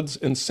 floods,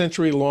 and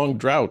century-long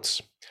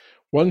droughts.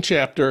 One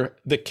chapter,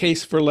 The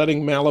Case for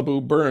Letting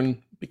Malibu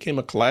Burn, became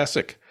a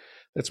classic.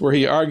 That's where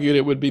he argued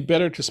it would be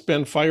better to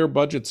spend fire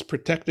budgets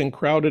protecting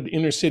crowded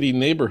inner-city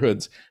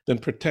neighborhoods than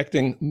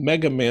protecting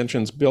mega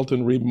mansions built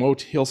in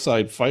remote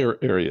hillside fire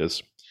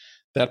areas.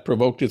 That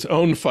provoked its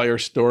own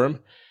firestorm.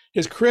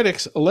 His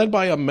critics, led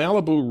by a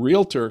Malibu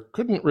realtor,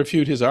 couldn't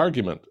refute his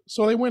argument,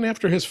 so they went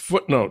after his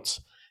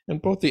footnotes.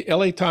 And both the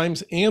LA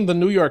Times and the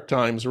New York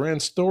Times ran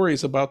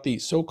stories about the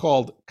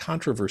so-called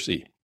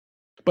controversy.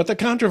 But the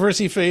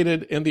controversy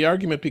faded and the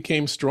argument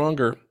became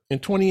stronger. In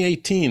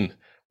 2018,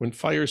 when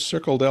fires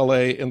circled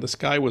LA and the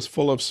sky was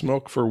full of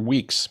smoke for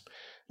weeks,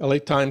 LA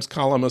Times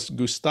columnist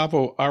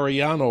Gustavo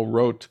Arellano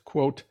wrote,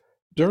 quote,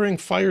 during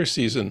fire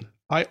season,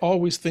 I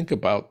always think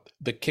about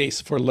the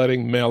case for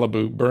letting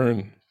Malibu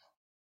burn.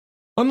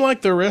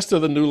 Unlike the rest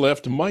of the New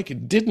Left,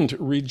 Mike didn't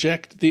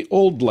reject the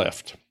Old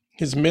Left.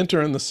 His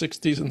mentor in the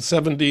 60s and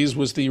 70s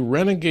was the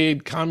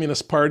renegade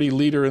Communist Party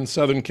leader in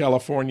Southern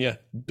California,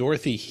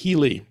 Dorothy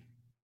Healey.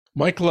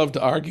 Mike loved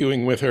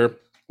arguing with her.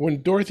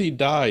 When Dorothy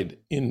died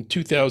in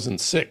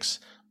 2006,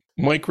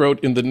 Mike wrote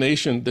in The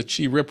Nation that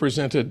she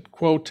represented,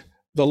 quote,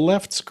 the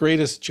left's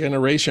greatest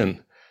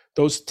generation,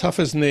 those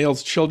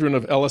tough-as-nails children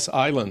of Ellis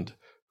Island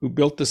who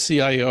built the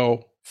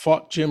CIO,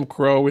 fought Jim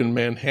Crow in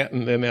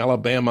Manhattan and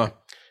Alabama,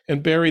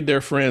 and buried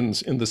their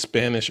friends in the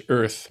Spanish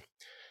earth.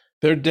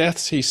 Their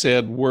deaths, he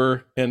said,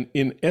 were an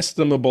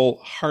inestimable,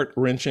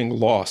 heart-wrenching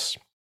loss.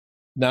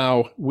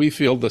 Now we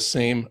feel the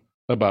same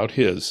about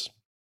his.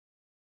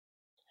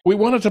 We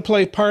wanted to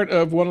play part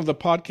of one of the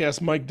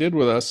podcasts Mike did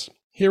with us.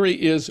 Here he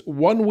is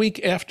 1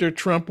 week after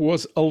Trump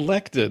was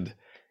elected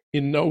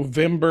in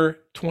November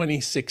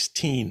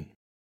 2016.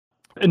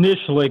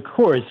 Initially, of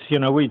course,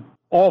 we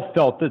all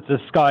felt that the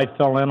sky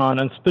fell in on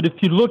us. But if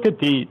you look at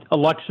the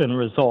election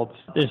results,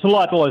 there's a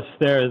lot less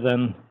there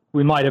than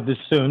we might have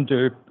assumed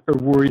or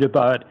worried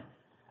about.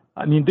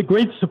 I mean, the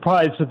great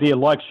surprise of the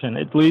election,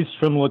 at least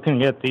from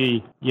looking at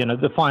the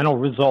final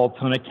results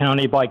on a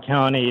county by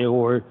county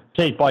or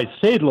state by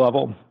state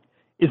level,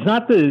 is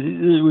not that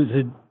it was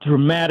a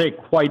dramatic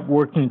white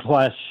working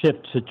class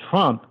shift to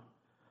Trump,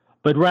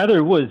 but rather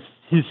it was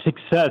his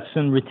success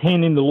in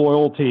retaining the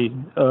loyalty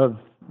of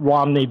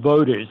Romney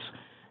voters.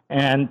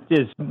 And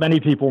as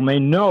many people may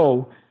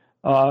know,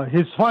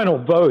 his final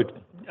vote,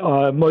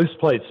 most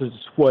places,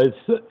 was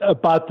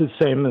about the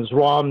same as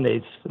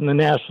Romney's, and the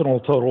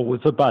national total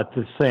was about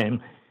the same.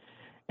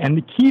 And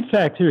the key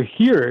factor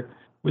here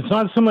was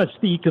not so much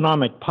the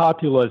economic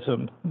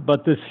populism,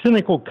 but the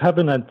cynical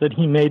covenant that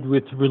he made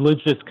with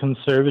religious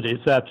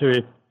conservatives after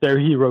their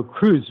hero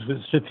Cruz was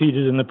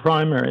defeated in the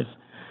primaries.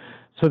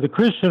 So the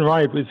Christian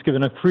right was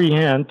given a free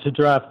hand to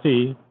draft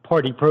the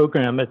party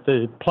program at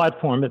the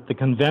platform at the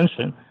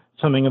convention,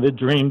 something of a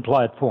dream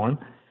platform.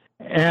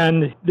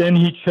 And then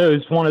he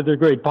chose one of their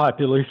great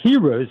popular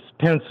heroes,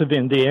 Pence of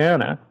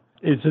Indiana,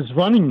 as his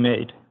running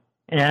mate.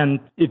 And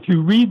if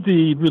you read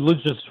the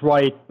religious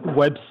right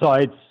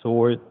websites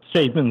or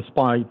statements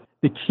by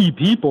the key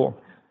people,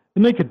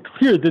 they make it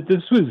clear that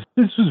this was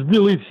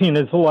really seen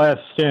as a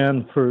last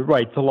stand for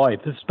right to life,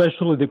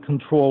 especially the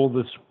control of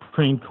the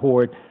Supreme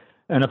Court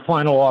and a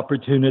final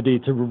opportunity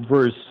to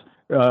reverse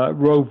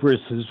Roe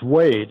versus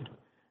Wade.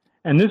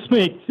 And this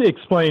may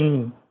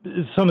explain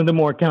some of the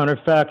more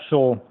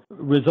counterfactual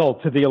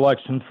results of the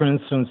election. For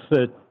instance,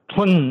 that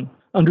Clinton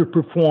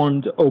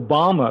underperformed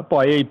Obama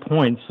by 8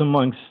 points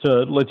amongst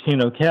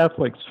Latino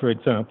Catholics, for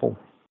example.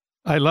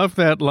 I love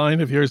that line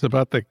of yours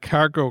about the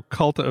cargo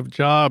cult of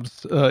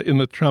jobs in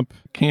the Trump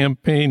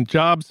campaign,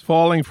 jobs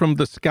falling from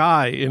the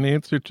sky in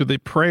answer to the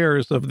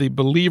prayers of the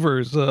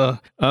believers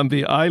on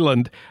the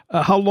island.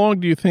 How long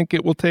do you think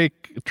it will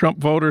take Trump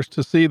voters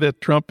to see that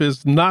Trump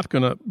is not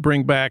going to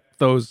bring back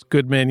those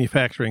good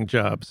manufacturing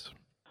jobs?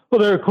 Well,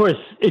 there are, of course,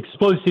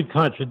 explosive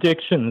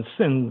contradictions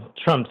in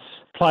Trump's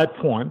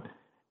platform,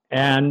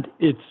 and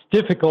it's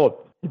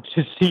difficult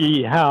to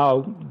see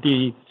how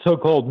the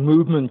so-called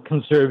movement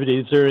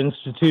conservatives or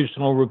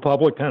institutional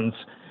Republicans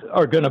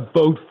are going to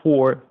vote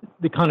for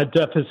the kind of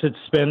deficit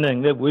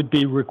spending that would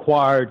be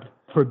required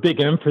for a big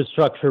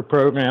infrastructure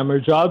program or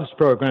jobs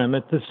program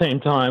at the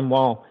same time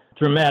while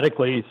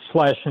dramatically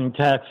slashing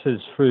taxes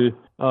for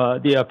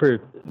the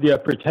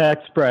upper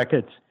tax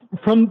brackets.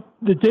 From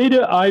the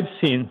data I've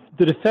seen,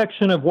 the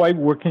defection of white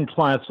working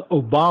class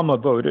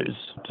Obama voters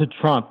to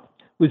Trump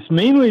was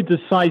mainly a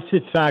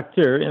decisive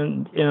factor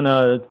in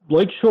a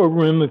lakeshore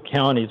rim of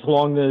counties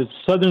along the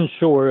southern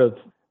shore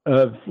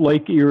of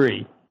Lake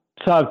Erie,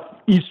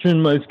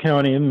 southeasternmost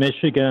county in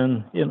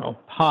Michigan,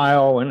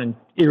 Ohio, and in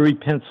Erie,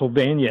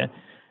 Pennsylvania.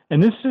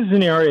 And this is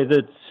an area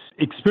that's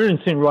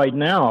experiencing right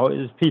now,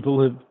 as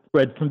people have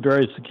read from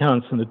various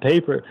accounts in the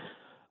paper,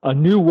 a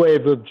new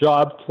wave of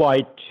job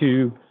flight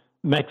to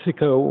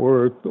Mexico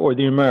or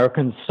the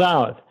American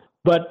South.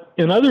 But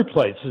in other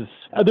places,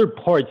 other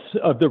parts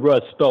of the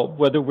Rust Belt,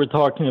 whether we're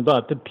talking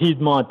about the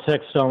Piedmont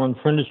textile and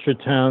furniture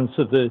towns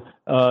of the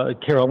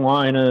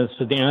Carolinas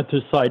or the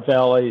Anthracite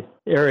Valley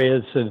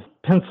areas of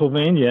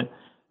Pennsylvania,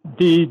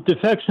 the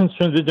defections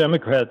from the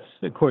Democrats,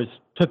 of course,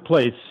 took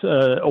place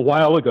a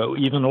while ago,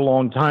 even a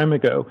long time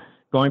ago,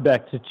 going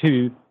back to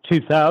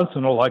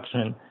 2000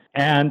 election.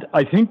 And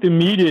I think the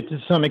media, to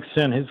some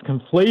extent, has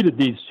conflated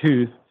these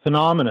two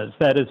phenomena,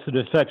 that is the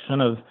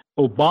defection of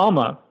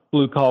Obama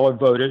blue-collar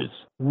voters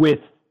with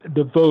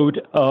the vote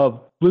of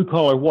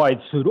blue-collar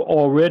whites who'd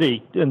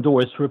already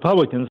endorsed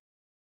Republicans.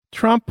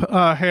 Trump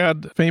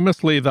had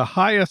famously the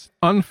highest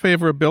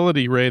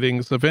unfavorability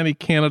ratings of any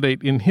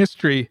candidate in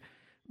history,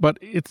 but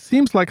it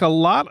seems like a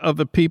lot of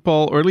the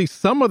people, or at least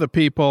some of the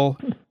people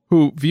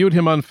who viewed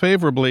him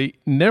unfavorably,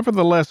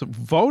 nevertheless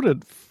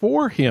voted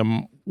for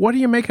him. What do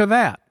you make of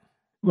that?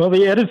 Well,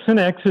 the Edison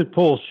exit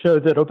polls show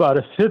that about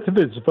a fifth of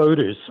his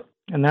voters,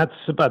 and that's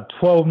about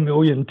 12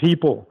 million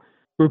people,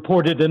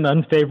 reported an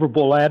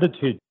unfavorable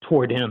attitude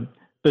toward him,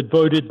 but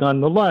voted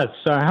nonetheless.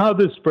 So how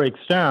this breaks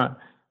down,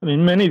 I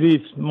mean, many of these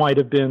might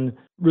have been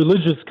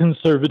religious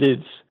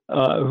conservatives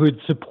who had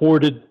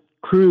supported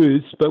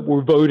Cruz, but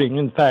were voting,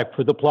 in fact,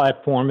 for the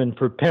platform and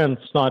for Pence,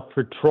 not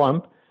for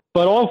Trump.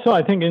 But also,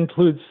 I think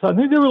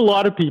there were a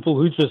lot of people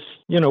who just,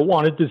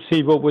 wanted to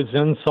see what was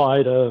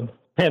inside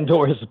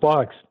Pandora's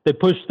box. They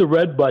pushed the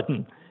red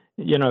button,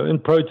 in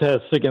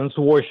protest against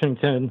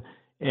Washington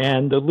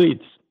and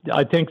elites.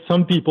 I think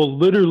some people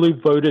literally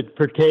voted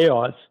for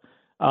chaos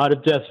out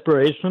of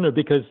desperation or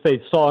because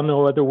they saw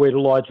no other way to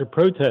lodge a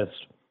protest.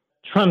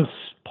 Trump's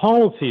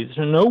policies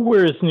are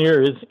nowhere as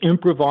near as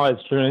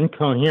improvised or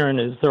incoherent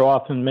as they're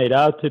often made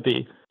out to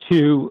be.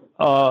 To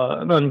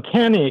an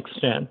uncanny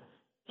extent,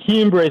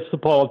 he embraced the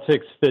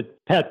politics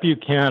that Pat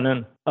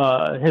Buchanan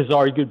has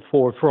argued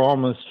for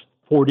almost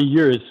 40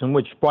 years, in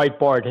which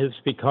Breitbart has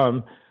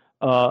become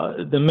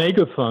the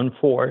megaphone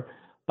for.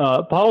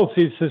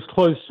 Policies as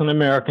close to an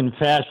American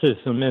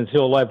fascism as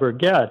he'll ever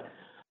get.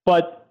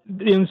 But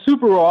the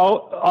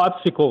insuperable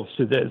obstacles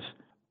to this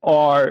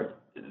are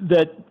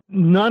that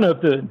none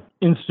of the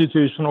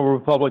institutional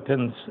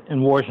Republicans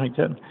in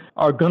Washington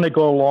are going to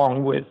go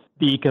along with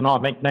the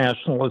economic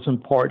nationalism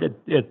part at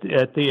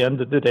the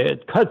end of the day.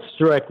 It cuts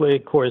directly,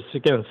 of course,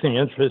 against the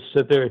interests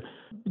of their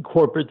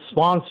corporate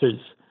sponsors.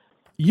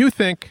 You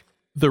think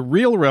the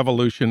real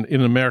revolution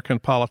in American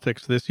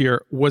politics this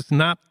year was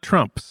not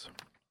Trump's?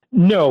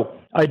 No,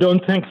 I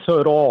don't think so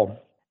at all.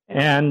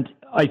 And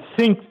I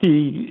think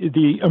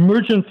the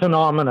emergent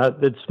phenomena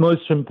that's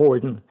most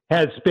important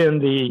has been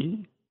the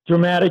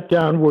dramatic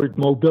downward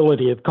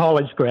mobility of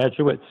college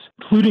graduates,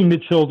 including the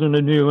children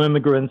of new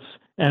immigrants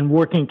and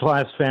working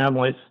class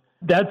families.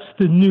 That's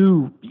the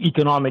new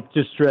economic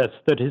distress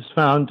that has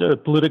found a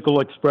political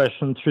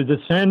expression through the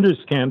Sanders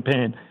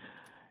campaign.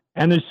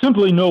 And there's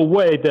simply no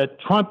way that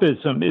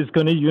Trumpism is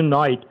going to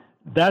unite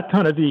that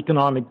kind of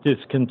economic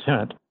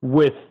discontent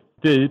with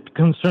the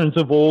concerns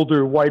of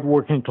older white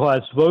working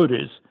class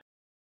voters.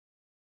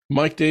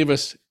 Mike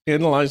Davis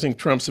analyzing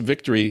Trump's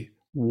victory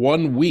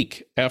 1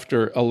 week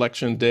after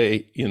Election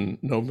Day in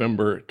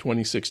November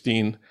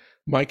 2016.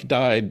 Mike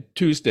died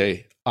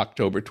Tuesday,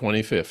 October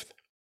 25th.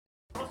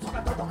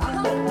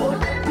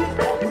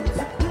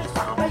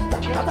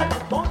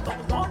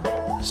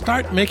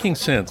 Start Making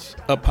Sense,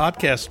 a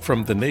podcast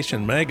from The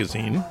Nation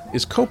magazine,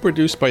 is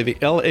co-produced by the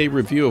LA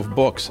Review of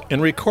Books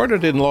and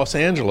recorded in Los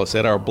Angeles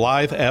at our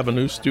Blythe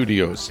Avenue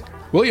studios.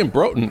 William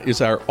Broughton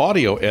is our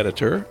audio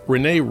editor,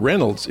 Renee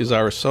Reynolds is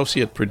our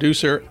associate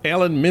producer,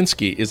 Alan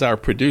Minsky is our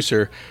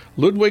producer,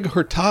 Ludwig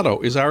Hurtado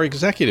is our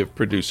executive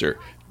producer,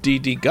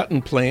 D.D.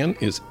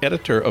 Guttenplan is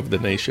editor of The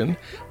Nation,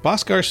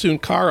 Bhaskar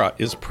Sunkara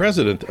is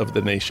president of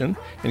The Nation,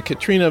 and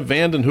Katrina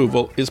vanden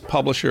Heuvel is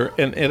publisher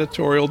and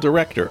editorial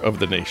director of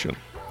The Nation.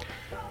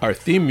 Our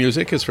theme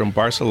music is from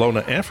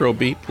Barcelona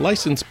Afrobeat,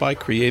 licensed by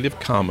Creative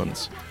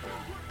Commons.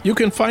 You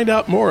can find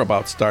out more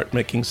about Start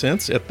Making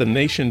Sense at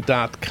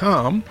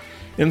thenation.com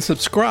and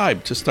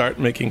subscribe to Start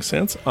Making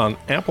Sense on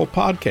Apple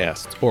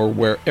Podcasts or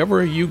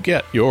wherever you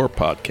get your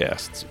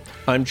podcasts.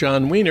 I'm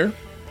John Wiener.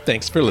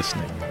 Thanks for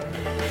listening.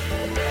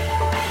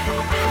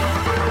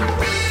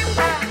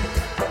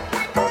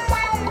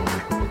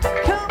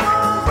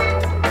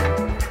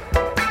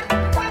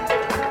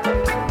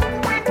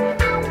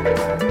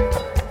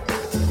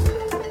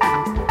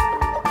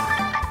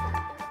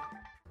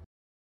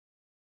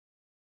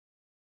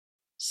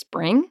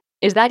 Spring?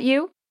 Is that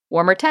you?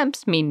 Warmer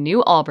temps mean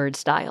new Allbirds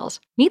styles.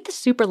 Meet the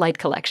Super Light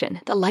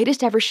Collection, the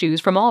lightest ever shoes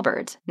from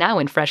Allbirds, now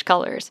in fresh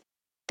colors.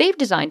 They've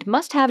designed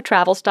must-have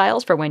travel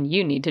styles for when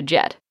you need to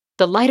jet.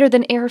 The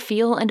lighter-than-air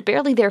feel and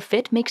barely-there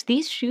fit makes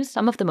these shoes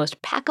some of the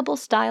most packable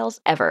styles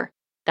ever.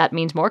 That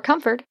means more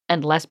comfort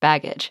and less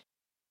baggage.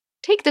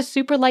 Take the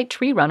Super Light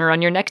Tree Runner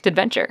on your next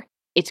adventure.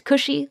 Its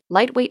cushy,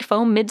 lightweight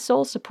foam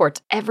midsole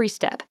supports every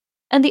step,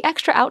 and the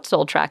extra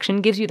outsole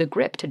traction gives you the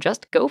grip to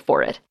just go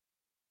for it.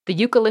 The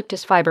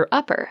eucalyptus fiber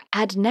upper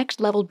adds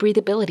next-level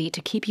breathability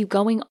to keep you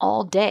going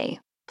all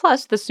day.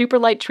 Plus, the Super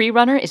Light Tree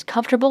Runner is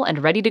comfortable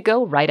and ready to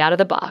go right out of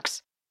the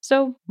box.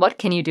 So, what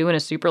can you do in a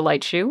super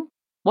light shoe?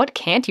 What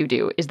can't you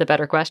do is the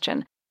better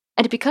question.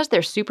 And because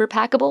they're super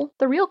packable,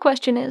 the real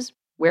question is,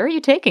 where are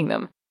you taking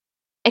them?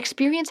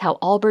 Experience how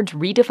Allbirds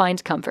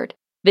redefines comfort.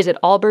 Visit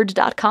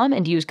allbirds.com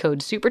and use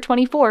code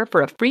SUPER24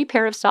 for a free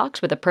pair of socks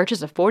with a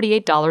purchase of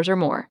 $48 or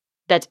more.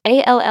 That's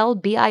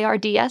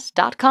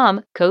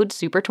ALLBIRDS.com, code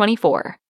SUPER24.